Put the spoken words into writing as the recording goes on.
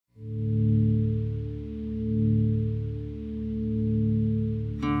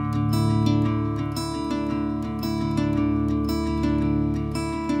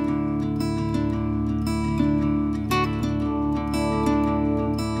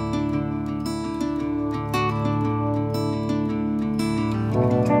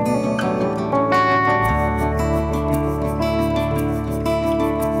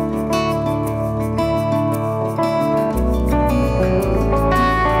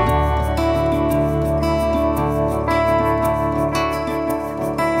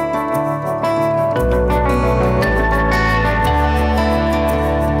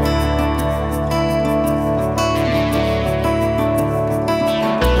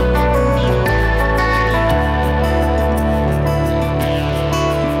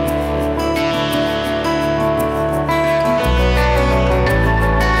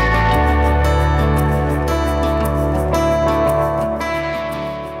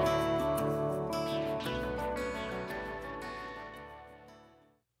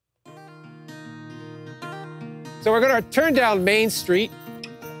So we're going to turn down Main Street.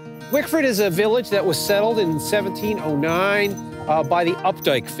 Wickford is a village that was settled in 1709 by the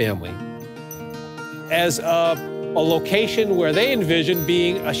Updike family as a location where they envisioned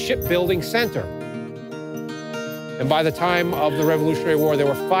being a shipbuilding center. And by the time of the Revolutionary War, there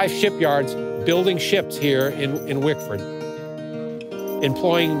were 5 shipyards building ships here in Wickford,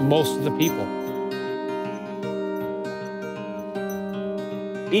 employing most of the people.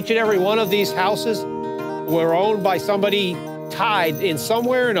 Each and every one of these houses were owned by somebody tied in some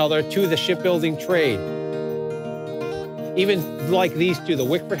way or another to the shipbuilding trade. Even like these two, the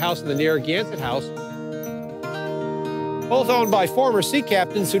Wickford House and the Narragansett House, both owned by former sea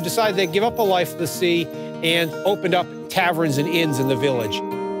captains who decided they'd give up a life of the sea and opened up taverns and inns in the village.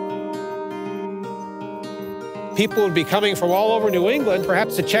 People would be coming from all over New England,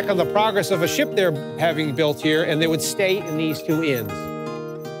 perhaps to check on the progress of a ship they're having built here, and they would stay in these 2 inns.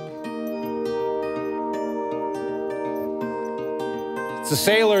 It's the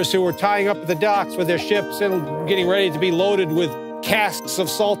sailors who were tying up at the docks with their ships and getting ready to be loaded with casks of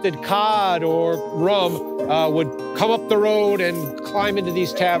salted cod or rum would come up the road and climb into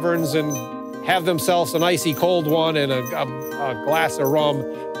these taverns and have themselves an icy cold one and a glass of rum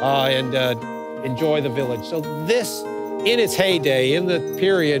and enjoy the village. So this, in its heyday, in the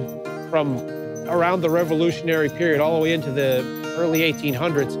period from around the Revolutionary period all the way into the early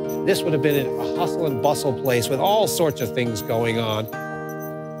 1800s, this would have been a hustle and bustle place with all sorts of things going on.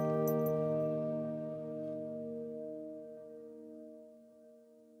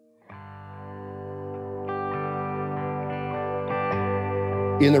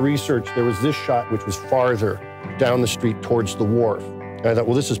 In the research, there was this shot which was farther down the street towards the wharf. And I thought,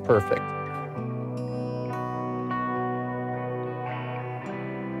 well, this is perfect.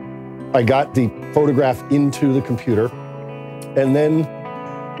 I got the photograph into the computer and then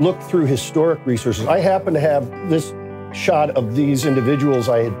looked through historic resources. I happen to have this shot of these individuals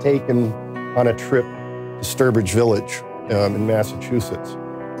I had taken on a trip to Sturbridge Village in Massachusetts.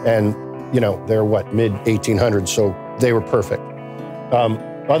 And, you know, they're what, mid-1800s, so they were perfect.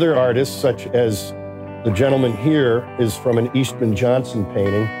 Other artists, such as the gentleman here, is from an Eastman Johnson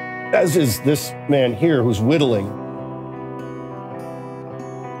painting, as is this man here who's whittling.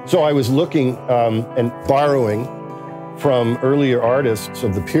 So I was looking and borrowing from earlier artists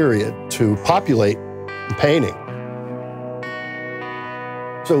of the period to populate the painting.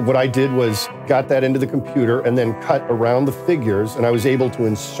 So what I did was got that into the computer and then cut around the figures, and I was able to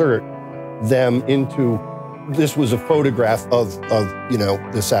insert them into. This was a photograph of you know,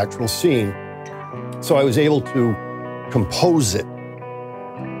 this actual scene. So I was able to compose it.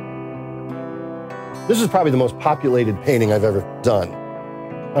 This is probably the most populated painting I've ever done.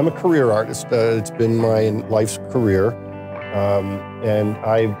 I'm a career artist. It's been my life's career. And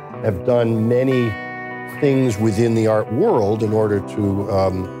I have done many things within the art world in order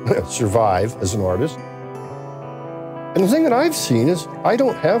to survive as an artist. And the thing that I've seen is I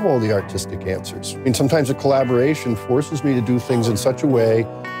don't have all the artistic answers. I mean, sometimes a collaboration forces me to do things in such a way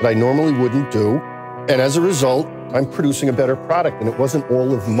that I normally wouldn't do. And as a result, I'm producing a better product, and it wasn't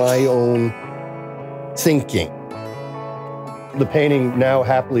all of my own thinking. The painting now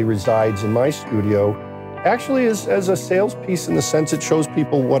happily resides in my studio, actually as a sales piece in the sense it shows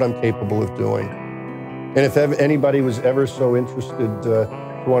people what I'm capable of doing. And if anybody was ever so interested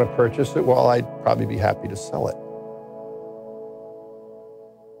to want to purchase it, well, I'd probably be happy to sell it.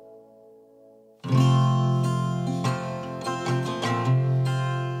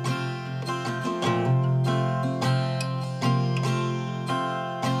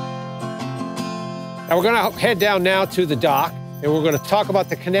 Now we're going to head down now to the dock, and we're going to talk about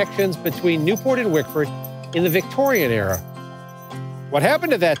the connections between Newport and Wickford in the Victorian era. What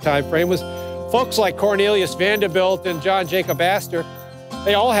happened at that time frame was folks like Cornelius Vanderbilt and John Jacob Astor,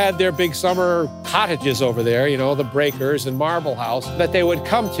 they all had their big summer cottages over there, you know, the Breakers and Marble House, that they would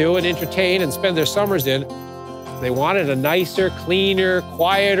come to and entertain and spend their summers in. They wanted a nicer, cleaner,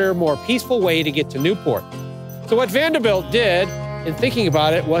 quieter, more peaceful way to get to Newport. So what Vanderbilt did, in thinking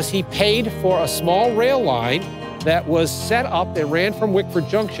about it, was he paid for a small rail line that was set up and ran from Wickford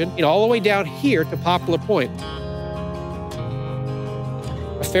Junction all the way down here to Poplar Point.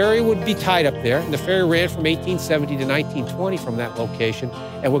 A ferry would be tied up there, and the ferry ran from 1870 to 1920 from that location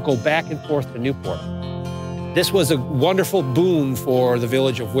and would go back and forth to Newport. This was a wonderful boon for the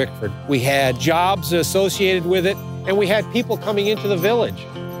village of Wickford. We had jobs associated with it, and we had people coming into the village.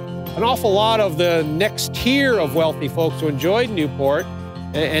 An awful lot of the next tier of wealthy folks who enjoyed Newport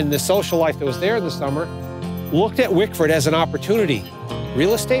and the social life that was there in the summer looked at Wickford as an opportunity.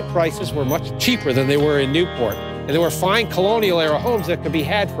 Real estate prices were much cheaper than they were in Newport, and there were fine colonial era homes that could be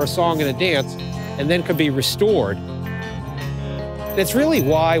had for a song and a dance. and then could be restored. That's really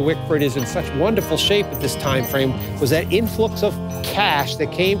why Wickford is in such wonderful shape at this time frame, was that influx of cash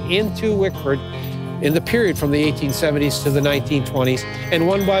that came into Wickford in the period from the 1870s to the 1920s, and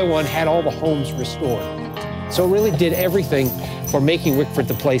one by one had all the homes restored. So it really did everything for making Wickford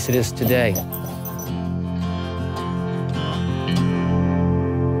the place it is today.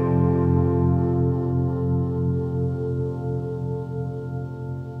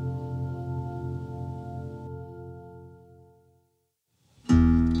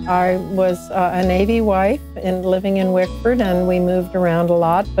 I was a Navy wife and living in Wickford, and we moved around a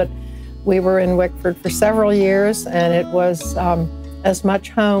lot, but we were in Wickford for several years, and it was as much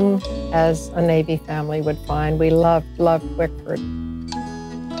home as a Navy family would find. We loved Wickford.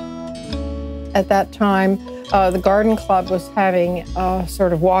 At that time, the garden club was having a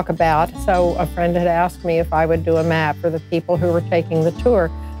sort of walkabout, so a friend had asked me if I would do a map for the people who were taking the tour,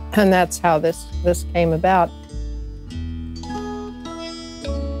 and that's how this came about.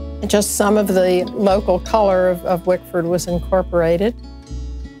 Just some of the local color of Wickford was incorporated,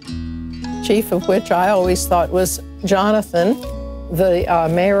 chief of which I always thought was Jonathan, the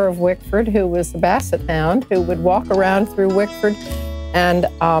mayor of Wickford, who was the basset hound, who would walk around through Wickford and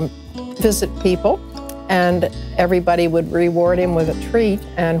visit people, and everybody would reward him with a treat.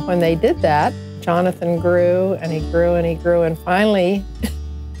 And when they did that, Jonathan grew and he grew and he grew, and finally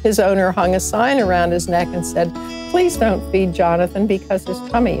his owner hung a sign around his neck and said, "Please don't feed Jonathan because his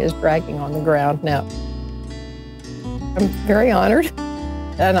tummy is dragging on the ground now." I'm very honored,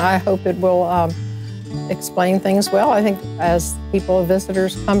 and I hope it will explain things well. I think as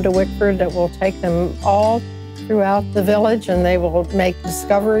visitors come to Wickford, it will take them all throughout the village, and they will make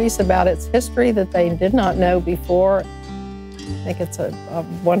discoveries about its history that they did not know before. I think it's a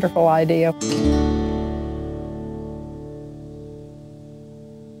wonderful idea.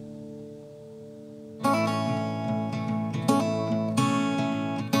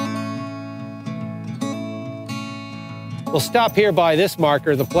 We'll stop here by this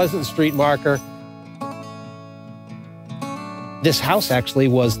marker, the Pleasant Street marker. This house actually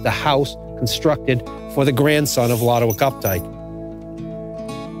was the house constructed for the grandson of Lodowick Updike.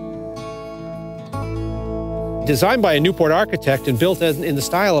 Designed by a Newport architect and built in the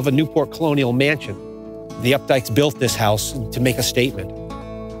style of a Newport colonial mansion. The Updikes built this house to make a statement.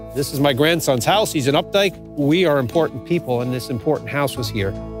 This is my grandson's house. He's an Updike. We are important people, and this important house was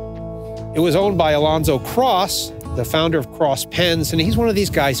here. It was owned by Alonzo Cross, the founder of Cross Pens, and he's one of these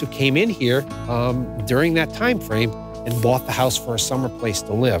guys who came in here during that time frame and bought the house for a summer place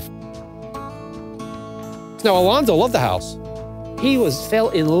to live. Now, Alonzo loved the house. He fell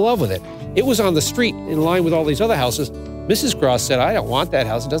in love with it. It was on the street in line with all these other houses. Mrs. Cross said, "I don't want that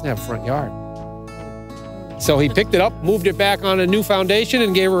house. It doesn't have a front yard." So he picked it up, moved it back on a new foundation,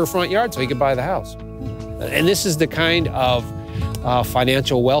 and gave her a front yard so he could buy the house. And this is the kind of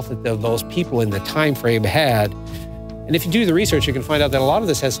financial wealth that those people in the time frame had. And if you do the research, you can find out that a lot of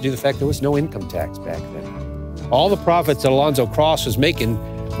this has to do with the fact there was no income tax back then. All the profits that Alonzo Cross was making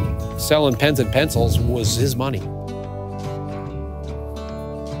selling pens and pencils was his money.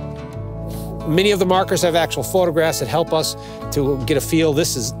 Many of the markers have actual photographs that help us to get a feel.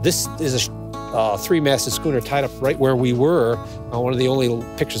 This is a three-masted schooner tied up right where we were. One of the only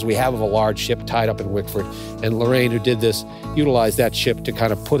pictures we have of a large ship tied up in Wickford. And Lorraine, who did this, utilized that ship to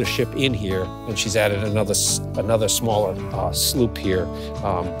kind of put a ship in here. And she's added another smaller sloop here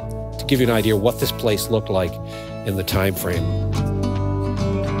to give you an idea what this place looked like in the time frame.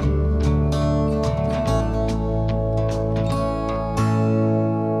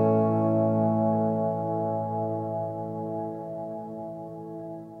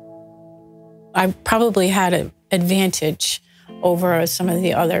 I probably had an advantage over some of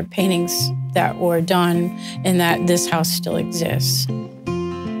the other paintings that were done in that this house still exists. You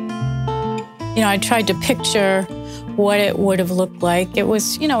know, I tried to picture what it would have looked like. It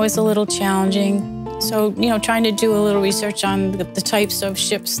was, it was a little challenging. So, trying to do a little research on the types of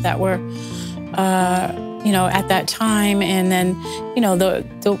ships that were, at that time, and then,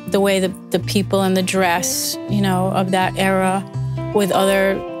 the way the people and the dress, of that era, with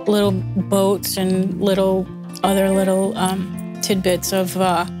other little boats and other little tidbits of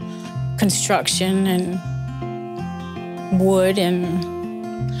construction and wood and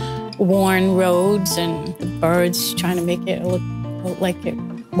worn roads and the birds, trying to make it look like it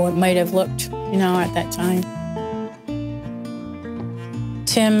might have looked, at that time.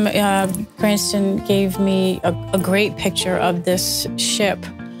 Tim Cranston gave me a great picture of this ship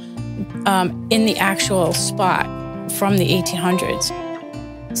in the actual spot from the 1800s.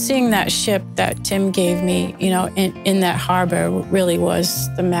 seeing that ship that Tim gave me, you know, in that harbor really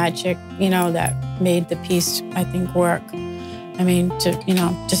was the magic, you know, that made the piece, I think, work. I mean,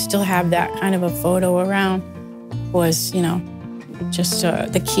 to still have that kind of a photo around was, you know, just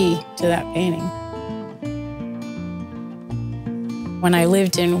the key to that painting. When I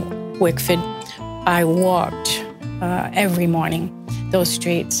lived in Wickford, I walked every morning those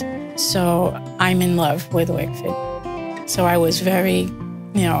streets. So I'm in love with Wickford. So I was very,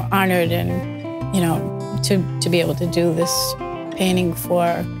 you know, honored and, you know, to be able to do this painting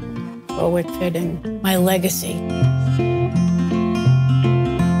for Wickford and my legacy.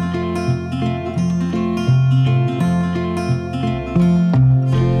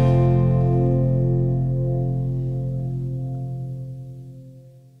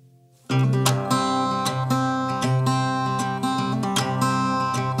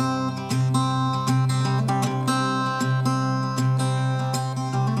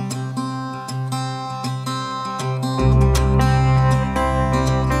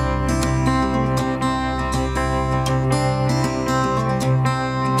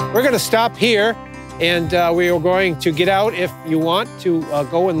 We're going to stop here, and we are going to get out, if you want, to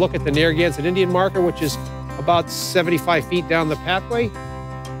go and look at the Narragansett Indian marker, which is about 75 feet down the pathway.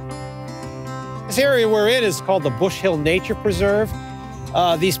 This area we're in is called the Bush Hill Nature Preserve.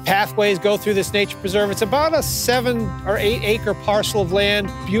 These pathways go through this nature preserve. It's about a 7 or 8 acre parcel of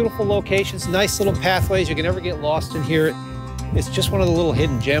land, beautiful locations, nice little pathways. You can never get lost in here. It's just one of the little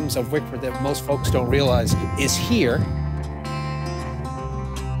hidden gems of Wickford that most folks don't realize is here.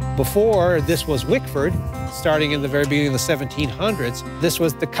 Before this was Wickford, starting in the very beginning of the 1700s, this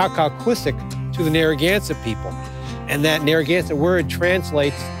was the Kakaquisic to the Narragansett people. And that Narragansett word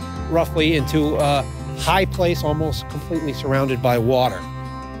translates roughly into a high place almost completely surrounded by water.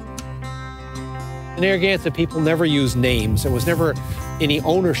 The Narragansett people never used names. There was never any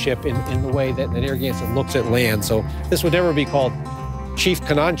ownership in the way that the Narragansett looks at land. So this would never be called Chief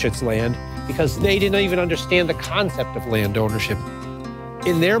Canonchit's land because they didn't even understand the concept of land ownership.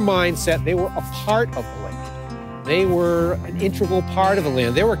 In their mindset, they were a part of the land. They were an integral part of the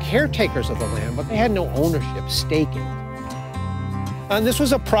land. They were caretakers of the land, but they had no ownership, stake in it. And this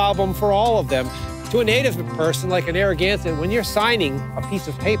was a problem for all of them. To a native person like a Narragansett, when you're signing a piece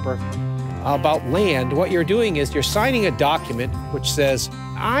of paper about land, what you're doing is you're signing a document which says,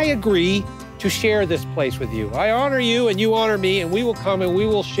 I agree to share this place with you. I honor you and you honor me, and we will come and we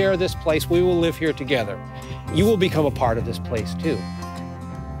will share this place. We will live here together. You will become a part of this place too.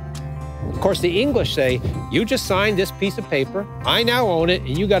 Of course, the English say, you just signed this piece of paper, I now own it,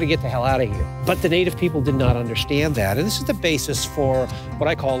 and you got to get the hell out of here. But the native people did not understand that. And this is the basis for what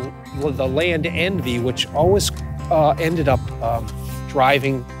I call the land envy, which always ended up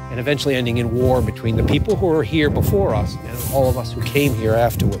driving and eventually ending in war between the people who were here before us and all of us who came here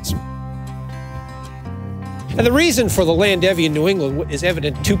afterwards. And the reason for the land envy in New England is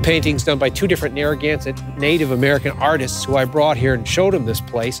evident in two paintings done by two different Narragansett Native American artists who I brought here and showed them this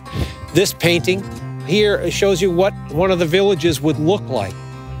place. This painting here shows you what one of the villages would look like.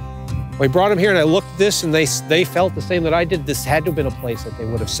 We brought them here and I looked at this and they felt the same that I did. This had to have been a place that they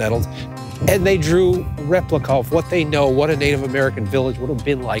would have settled. And they drew a replica of what they know, what a Native American village would have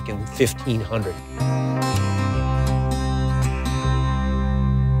been like in 1500.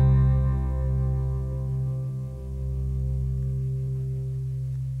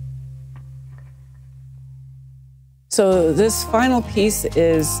 So this final piece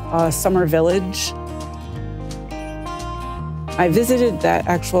is Summer Village. I visited that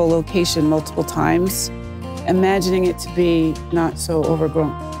actual location multiple times, imagining it to be not so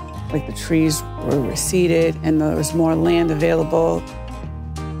overgrown. Like the trees were receded and there was more land available.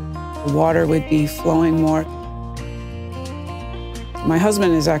 The water would be flowing more. My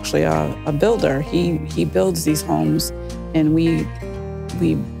husband is actually a builder. He builds these homes, and we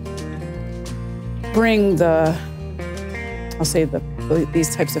bring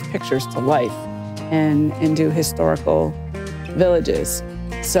these types of pictures to life and do historical villages.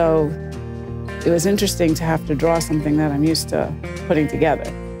 So it was interesting to have to draw something that I'm used to putting together.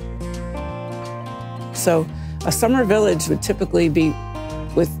 So a summer village would typically be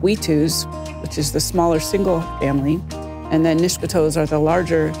with Witus, which is the smaller single family, and then Nishpatos are the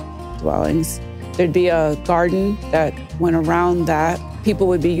larger dwellings. There'd be a garden that went around that. People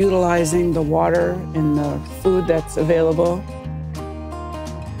would be utilizing the water and the food that's available.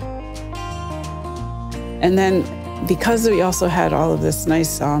 And then because we also had all of this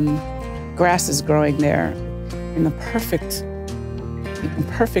nice grasses growing there, in the perfect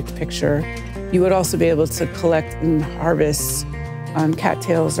picture, you would also be able to collect and harvest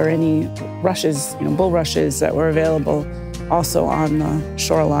cattails or any rushes, bulrushes that were available also on the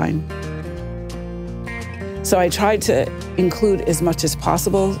shoreline. So I tried to include as much as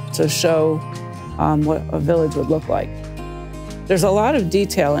possible to show what a village would look like. There's a lot of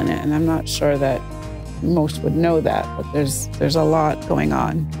detail in it, and I'm not sure that most would know that, but there's a lot going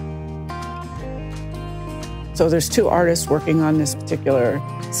on. So there's two artists working on this particular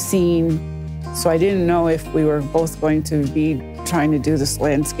scene. So I didn't know if we were both going to be trying to do this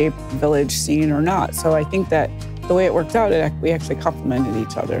landscape village scene or not. So I think that the way it worked out, we actually complemented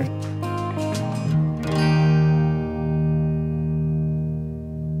each other.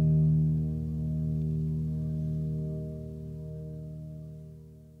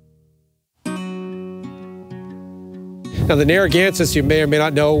 Now, the Narragansetts, you may or may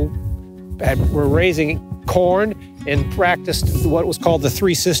not know, were raising corn and practiced what was called the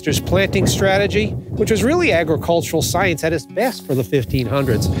Three Sisters planting strategy, which was really agricultural science at its best for the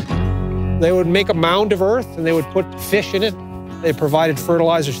 1500s. They would make a mound of earth and they would put fish in it. They provided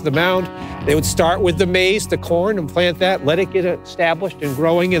fertilizer to the mound. They would start with the maize, the corn, and plant that, let it get established and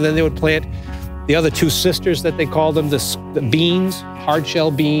growing, and then they would plant the other two sisters that they called them, the beans,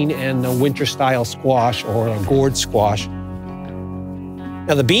 hard-shell bean, and the winter-style squash or a gourd squash.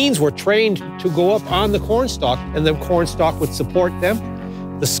 Now, the beans were trained to go up on the cornstalk, and the cornstalk would support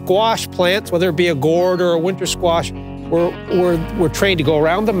them. The squash plants, whether it be a gourd or a winter squash, were trained to go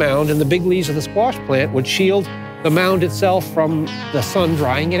around the mound, and the big leaves of the squash plant would shield the mound itself from the sun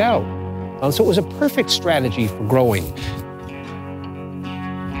drying it out. So it was a perfect strategy for growing.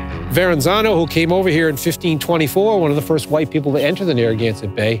 Verrazano, who came over here in 1524, one of the first white people to enter the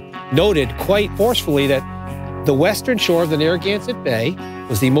Narragansett Bay, noted quite forcefully that the western shore of the Narragansett Bay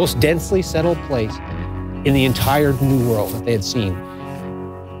was the most densely settled place in the entire New World that they had seen.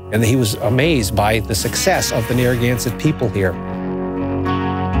 And he was amazed by the success of the Narragansett people here.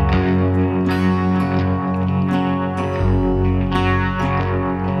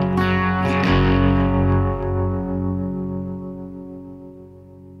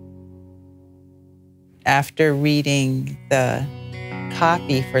 After reading the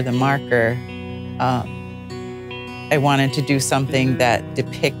copy for the marker, I wanted to do something that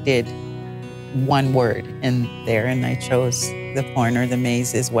depicted one word in there, and I chose the corn or the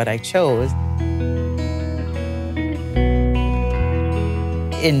maize is what I chose.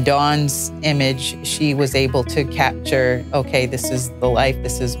 In Dawn's image, she was able to capture, okay, this is the life,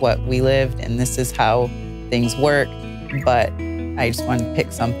 this is what we lived, and this is how things work, but I just wanted to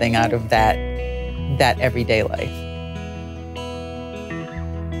pick something out of that everyday life.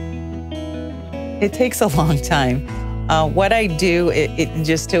 It takes a long time. What I do,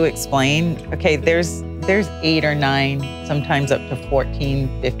 just to explain, okay, there's 8 or 9, sometimes up to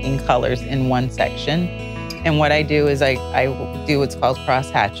 14, 15 colors in one section. And what I do is I do what's called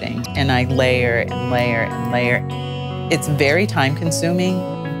cross-hatching, and I layer and layer and layer. It's very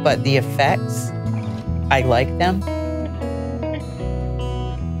time-consuming, but the effects, I like them.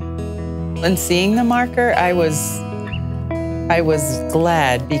 When seeing the marker, I was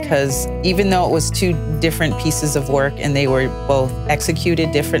glad because even though it was 2 different pieces of work and they were both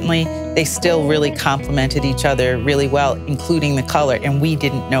executed differently, they still really complemented each other really well, including the color, and we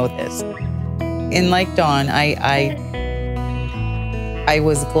didn't know this. And like Dawn, I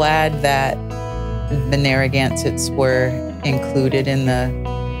was glad that the Narragansetts were included in the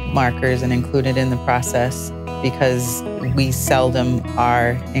markers and included in the process, because we seldom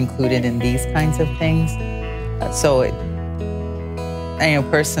are included in these kinds of things. So I know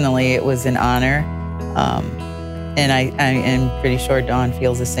personally it was an honor, and I am pretty sure Dawn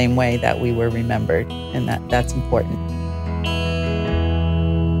feels the same way, that we were remembered, and that's important.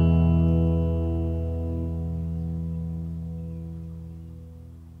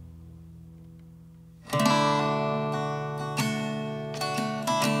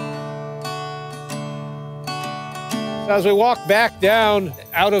 As we walk back down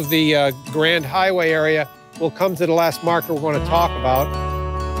out of the Grand Highway area, we'll come to the last marker we're going to talk about.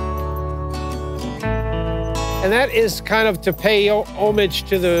 And that is kind of to pay homage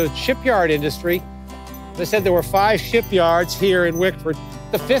to the shipyard industry. As I said, there were 5 shipyards here in Wickford.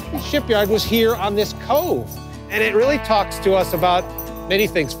 The 5th shipyard was here on this cove. And it really talks to us about many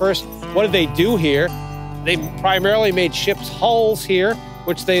things. First, what did they do here? They primarily made ships' hulls here,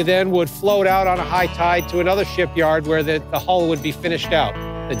 which they then would float out on a high tide to another shipyard where the hull would be finished out.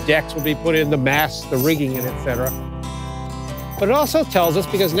 The decks would be put in, the masts, the rigging, and etc. But it also tells us,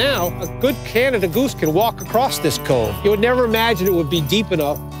 because now a good Canada goose can walk across this cove. You would never imagine it would be deep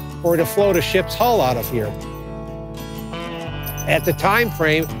enough for it to float a ship's hull out of here. At the time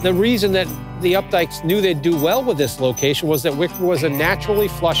frame, the reason that the Updikes knew they'd do well with this location was that Wickford was a naturally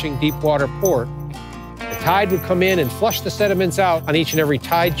flushing deep water port. At tide would come in and flush the sediments out on each and every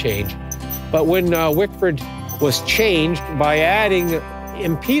tide change. But when Wickford was changed by adding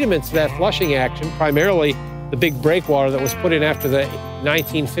impediments to that flushing action, primarily the big breakwater that was put in after the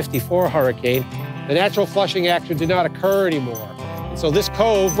 1954 hurricane, the natural flushing action did not occur anymore. And so this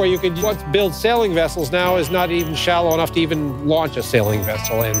cove where you could once build sailing vessels now is not even shallow enough to even launch a sailing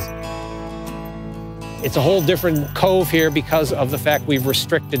vessel in. It's a whole different cove here because of the fact we've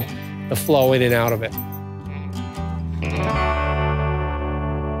restricted the flow in and out of it.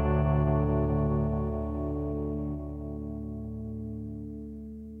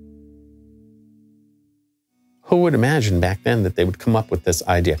 Who would imagine back then that they would come up with this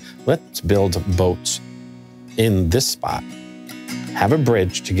idea? Let's build boats in this spot, have a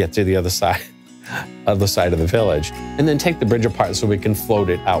bridge to get to the other side of the village, and then take the bridge apart so we can float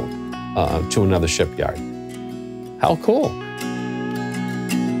it out to another shipyard. How cool.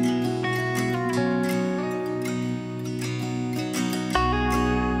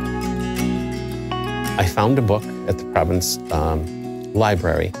 I found a book at the Province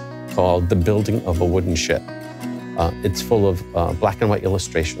Library called The Building of a Wooden Ship. It's full of black and white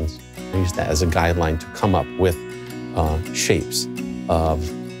illustrations. I used that as a guideline to come up with shapes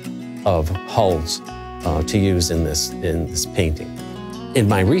of hulls to use in this painting. In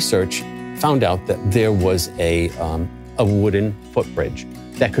my research, found out that there was a wooden footbridge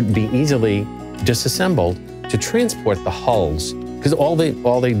that could be easily disassembled to transport the hulls, because all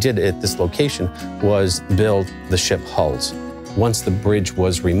they did at this location was build the ship hulls. Once the bridge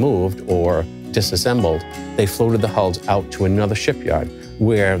was removed or disassembled, they floated the hulls out to another shipyard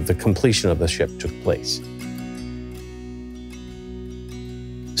where the completion of the ship took place.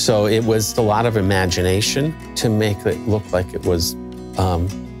 So it was a lot of imagination to make it look like it was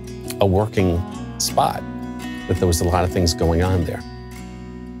a working spot, that there was a lot of things going on there.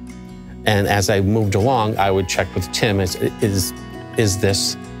 And as I moved along, I would check with Tim, is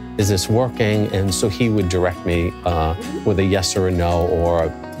this working? And so he would direct me with a yes or a no,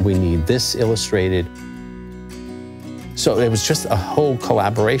 or we need this illustrated. So it was just a whole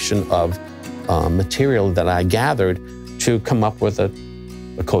collaboration of material that I gathered to come up with a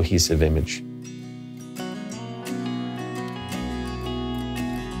cohesive image.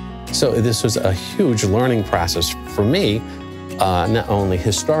 So this was a huge learning process for me, not only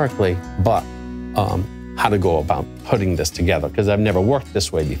historically, but how to go about putting this together, because I've never worked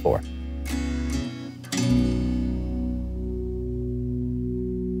this way before.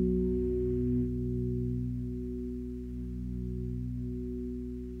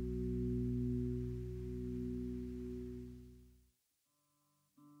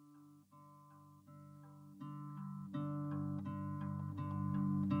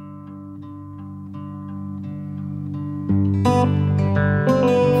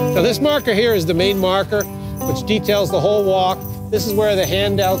 So this marker here is the main marker, which details the whole walk. This is where the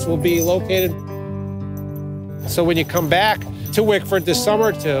handouts will be located. So when you come back to Wickford this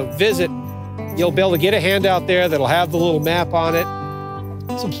summer to visit, you'll be able to get a handout there that'll have the little map on it,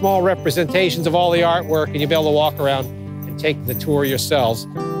 some small representations of all the artwork, and you'll be able to walk around and take the tour yourselves.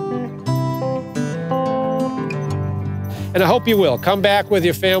 And I hope you will. Come back with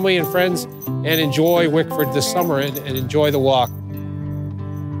your family and friends and enjoy Wickford this summer and enjoy the walk.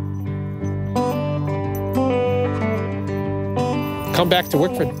 Come back to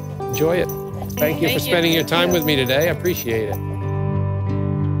Wickford. Enjoy it. Thank you for spending your time with me today. I appreciate it.